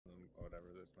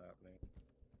happening.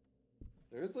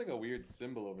 There's like a weird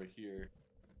symbol over here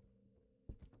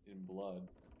in blood.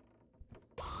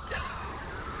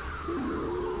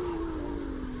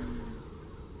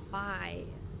 Why?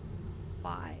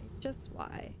 Why? Just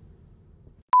why?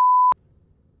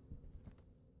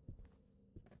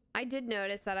 I did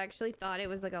notice that. I actually thought it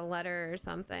was like a letter or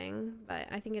something, but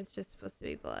I think it's just supposed to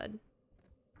be blood.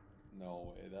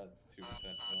 No way, that's too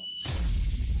potential.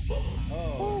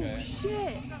 Oh, okay. Oh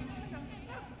shit!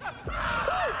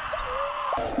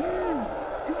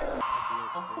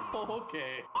 Oh,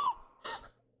 okay.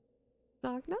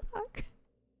 Knock knock.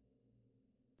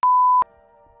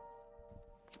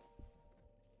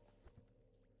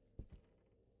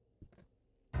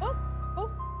 Oh! Oh!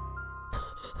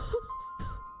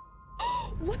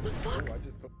 What the fuck? Oh,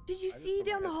 Did you see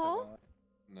down the hall?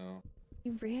 No.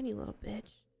 You ran, you little bitch.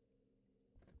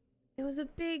 It was a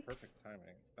big, Perfect timing.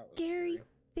 That was scary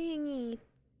thingy.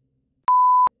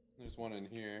 There's one in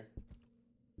here.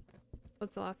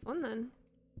 What's the last one then?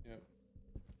 Yep.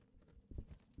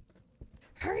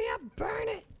 Hurry up, burn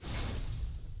it!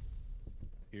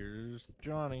 Here's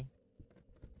Johnny.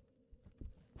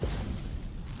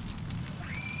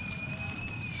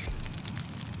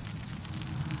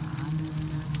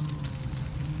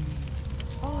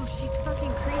 Oh, she's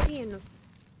fucking creepy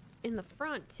in the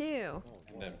front too. Oh,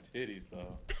 and them titties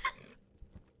though.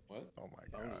 What? Oh my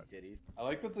god. Titties. I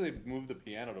like that they moved the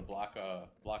piano to block a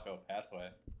pathway.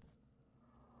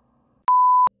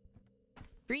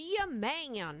 Free a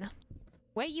man.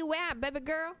 Where you at, baby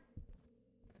girl?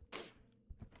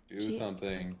 Do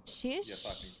something. She's You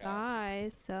fucking cat.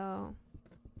 shy, so.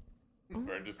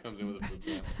 Burn just comes in with a food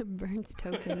can. Burns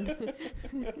token.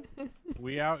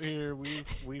 We out here, we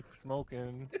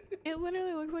smoking. It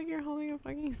literally looks like you're holding a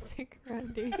fucking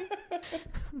cigarette, dude.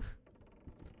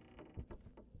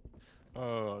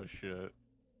 Oh shit.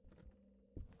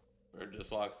 Burn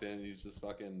just walks in, he's just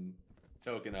fucking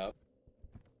token up.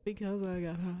 Because I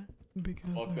got hot.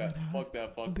 Because Fuck that, fuck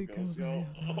that fucking ghost, yo.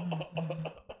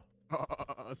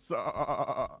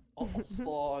 Saw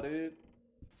it.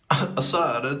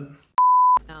 Aside.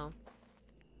 No.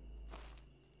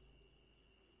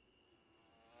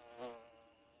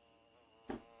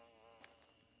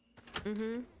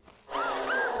 Mm-hmm.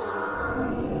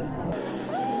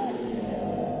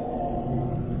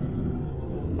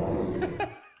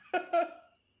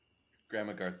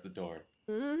 Grandma guards the door.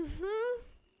 Mm-hmm.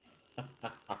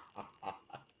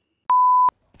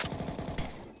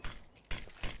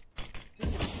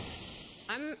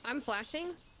 I'm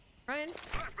flashing, Ryan.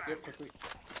 Yep, quickly.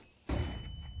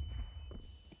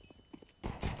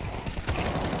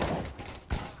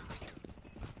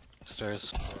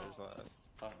 Stairs. There's last.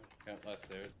 Oh, yeah, last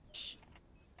stairs.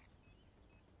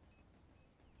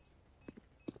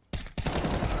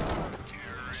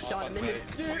 Shot him in the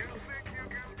dick.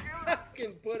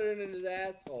 Fucking put it in his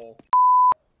asshole.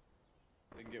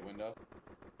 They can get window.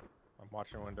 I'm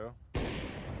watching window.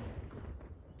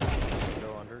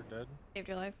 Window under, dead. Saved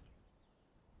your life.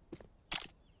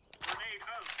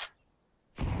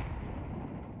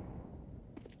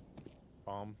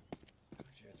 Bomb.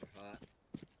 Chairs are hot.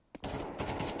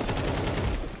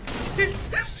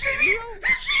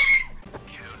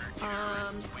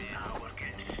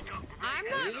 I'm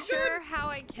not sure how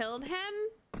I killed him.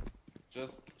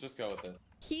 Just go with it.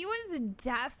 He was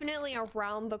definitely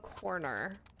around the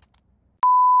corner.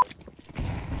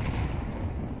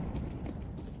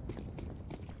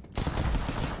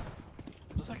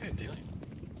 What's that guy doing?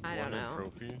 I don't know.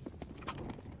 Trophy.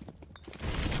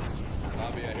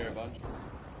 Bobby, I hear a bunch.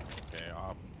 Okay,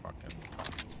 I'll fucking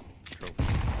trophy.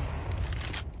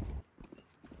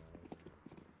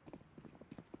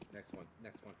 Next one.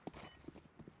 Next one.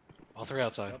 All three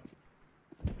outside. Yep.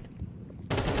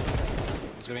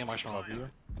 He's gonna get marshmallow. Love you.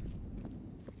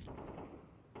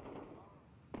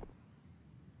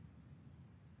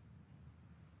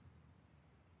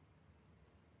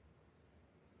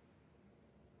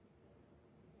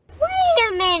 Wait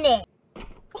a minute!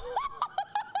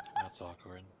 That's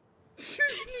awkward. You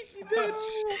sneaky bitch!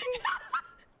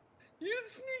 You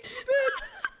sneaky bitch!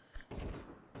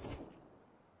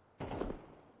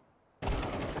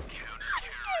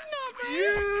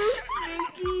 You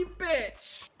sneaky bitch!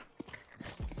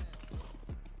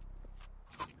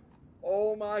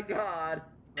 Oh my god.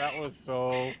 That was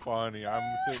so funny. I'm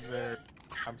sitting there,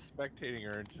 I'm spectating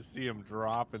her and just see him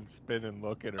drop and spin and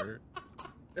look at her.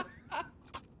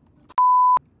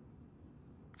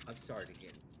 I'm starting to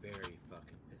get very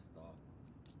fucking pissed off.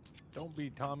 Don't be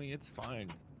Tommy, it's fine.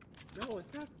 No,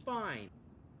 it's not fine.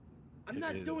 I'm It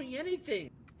not is. doing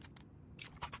anything.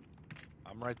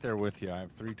 I'm right there with you. I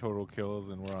have 3 total kills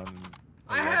and we're on.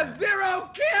 I have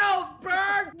 0 kills!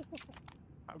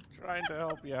 trying to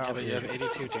help you out. Yeah, but you have here.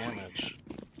 82 damage.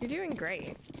 You're doing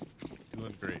great.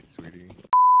 Doing great, sweetie.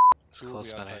 It's Who will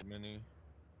close be minute. outside, Mini?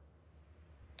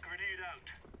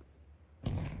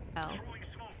 L.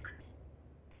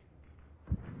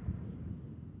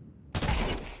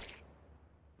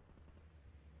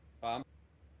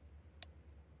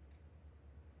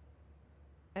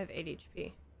 I have 8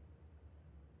 HP.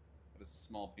 A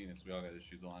small penis. We all got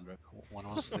issues, Alondra. When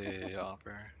was the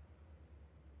offer?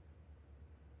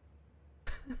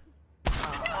 No,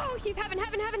 he's heaven.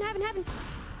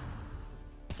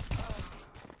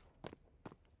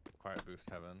 Quiet boost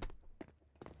heaven.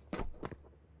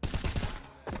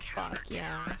 Fuck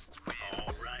yeah.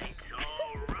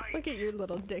 Look at your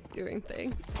little dick doing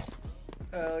things.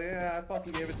 Hell yeah, I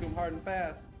fucking gave it to him hard and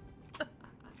fast.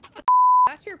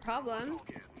 That's your problem.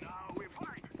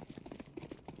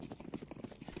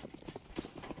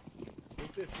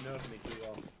 This knows me too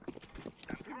well.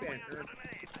 You banter.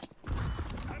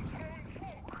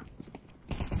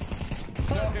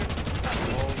 Oh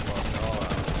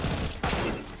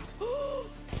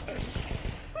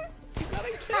You got a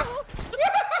kill.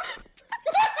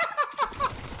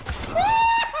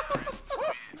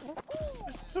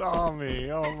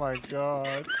 Tommy, oh my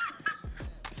god.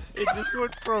 It just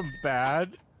went from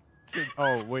bad to.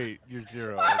 Oh, wait, you're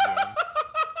 0 again.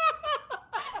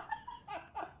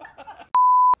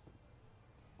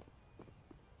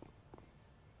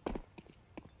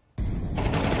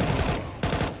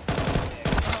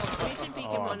 We should beat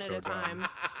him I'm one at so a done. time.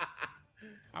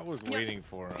 I was waiting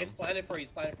for him. It's planted for you.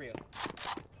 It's planted for you.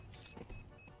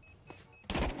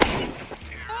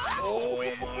 Oh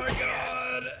my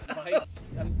god!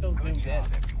 I'm still zoomed in.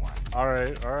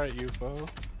 Alright, UFO.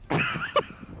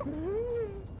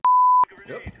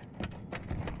 Yep.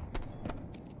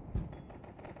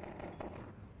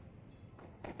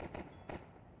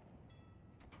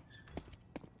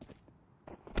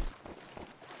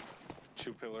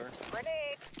 Two pillar.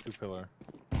 Two pillar.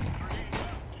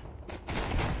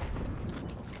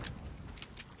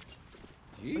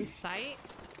 In sight.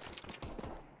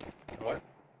 What?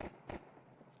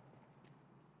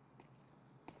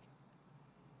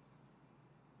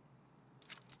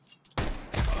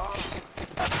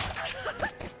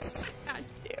 Got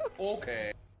two.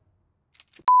 Okay.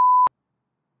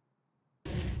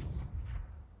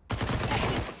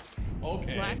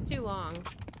 Okay. Last too long.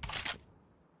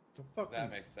 The fuck That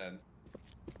makes sense.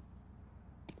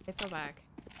 They fell back.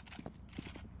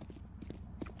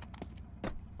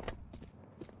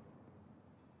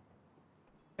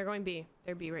 They're going B.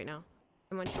 They're B right now.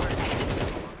 I'm on short.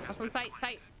 That's on sight.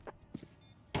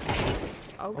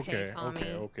 Okay, Tommy.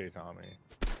 Okay, Tommy.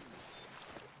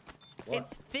 What?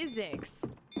 It's physics.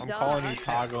 I'm Duh. calling you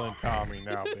Toggle and Tommy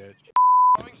now, bitch.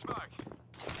 Come on.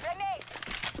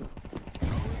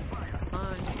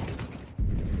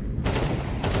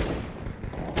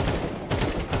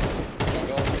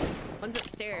 One's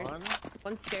upstairs. On?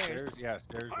 One's stairs. Stairs, yeah,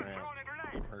 stairs ramp.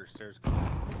 Or stairs.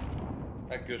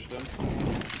 I gushed him.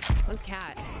 One's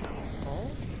cat. Oh.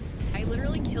 I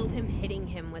literally killed him hitting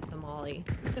him with the molly.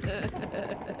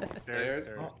 Stairs.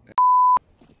 Oh.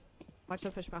 Watch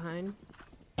the push behind.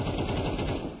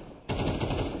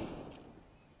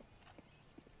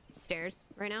 Stairs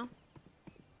right now.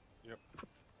 Yep.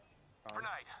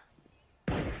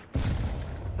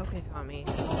 Okay, Tommy.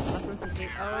 Last one's a dude.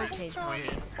 Okay, Tommy.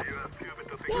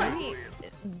 Tommy,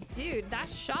 dude, that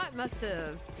shot must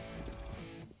have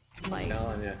like. I'm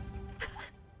telling you.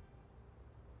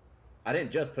 I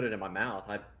didn't just put it in my mouth.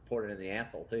 I poured it in the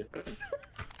asshole too.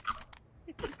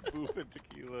 Boof and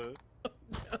tequila.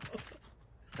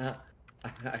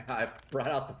 I brought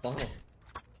out the funnel.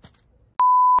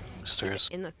 Stairs.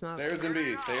 In the smoke. Stairs and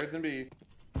B. Stairs and B.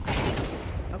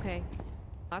 Okay.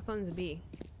 Last one's B.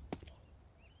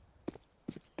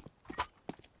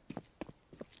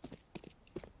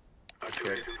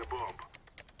 Okay.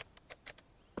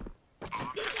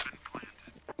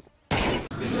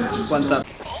 ¿Cuánta?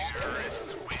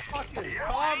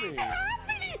 Tommy!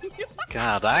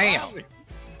 God damn!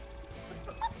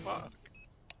 Fuck.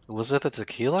 Was it the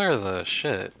tequila or the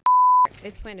shit?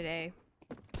 It's planet A.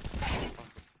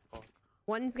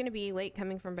 One's gonna be late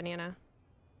coming from banana.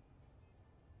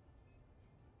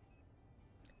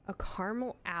 A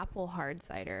caramel apple hard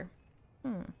cider.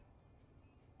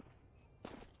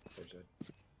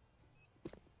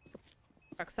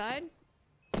 Truck side.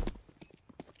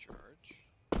 Charge.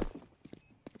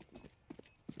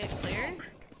 It's clear.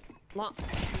 Long.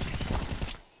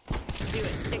 Do it.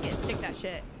 Stick it. Stick that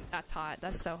shit. That's hot.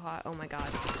 That's so hot. Oh my god.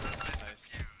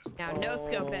 Nice. Now no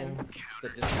scoping. The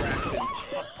distraction.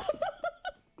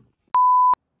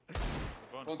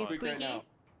 One He's squeak right squeaky. now.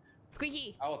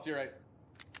 Squeaky. Owl, to your right.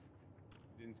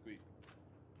 He's in Squeak.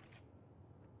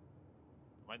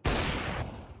 What?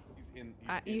 He's in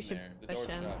You should there. The push door's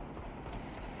him. shut.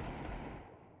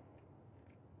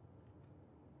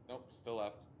 Nope, still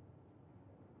left.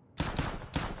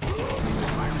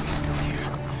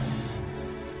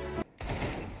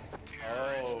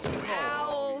 Oh,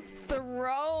 Owl's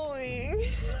throwing.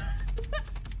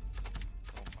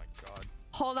 Oh my god.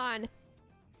 Hold on.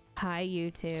 Hi,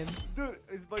 YouTube. Dude,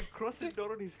 is my crossing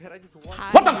note on his head? I just watched.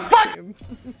 Hi, what the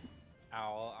fuck?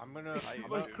 Owl, I'm gonna. Is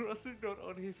my crossing note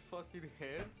on his fucking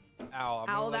head? Owl, I'm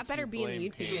Owl, gonna that let better you be in the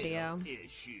blame YouTube Pete. video.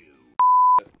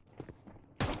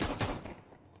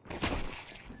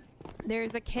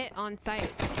 There's a kit on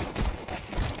site.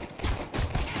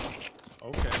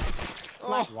 Okay.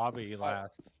 Oh. Lobby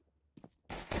last.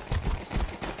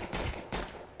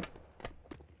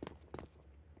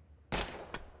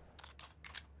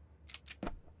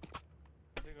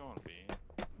 You're going B.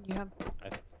 You have.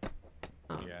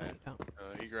 Oh, Yeah. no, you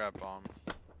don't. He grabbed bomb.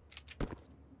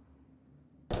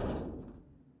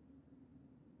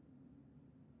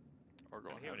 Or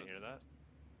going He heaven. wouldn't hear that.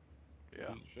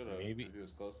 Yeah. should have. Maybe. If he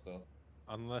was close though.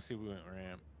 Unless he went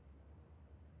ramp.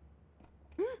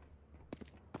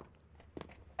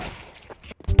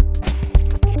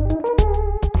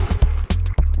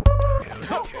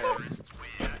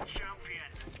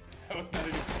 That was not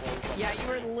even close. Yeah, you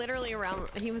were literally around.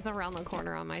 He was around the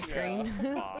corner on my screen.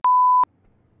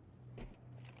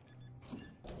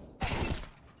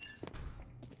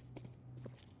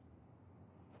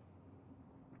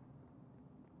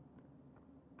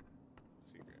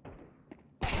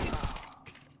 Secret.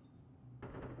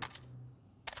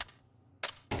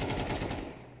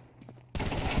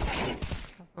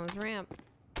 Someone's ramp.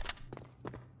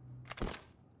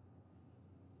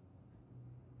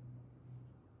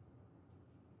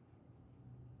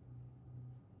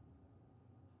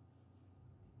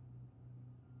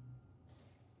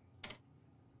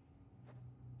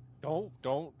 Don't.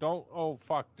 Oh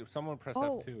fuck! Someone press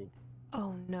Oh. F2.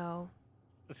 Oh no.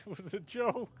 It was a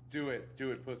joke. Do it,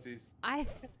 pussies. I.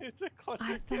 It's a clutch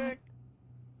I and thought- kick.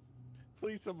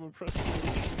 Please, someone press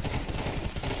F2.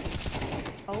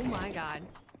 Oh my god.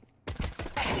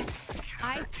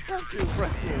 I. Press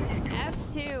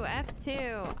F2,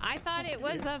 F2. I thought it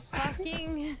was a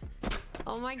fucking.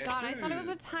 Oh my god, I thought it was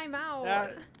a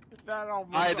timeout. That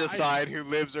almost. I decide who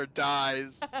lives or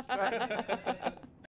dies.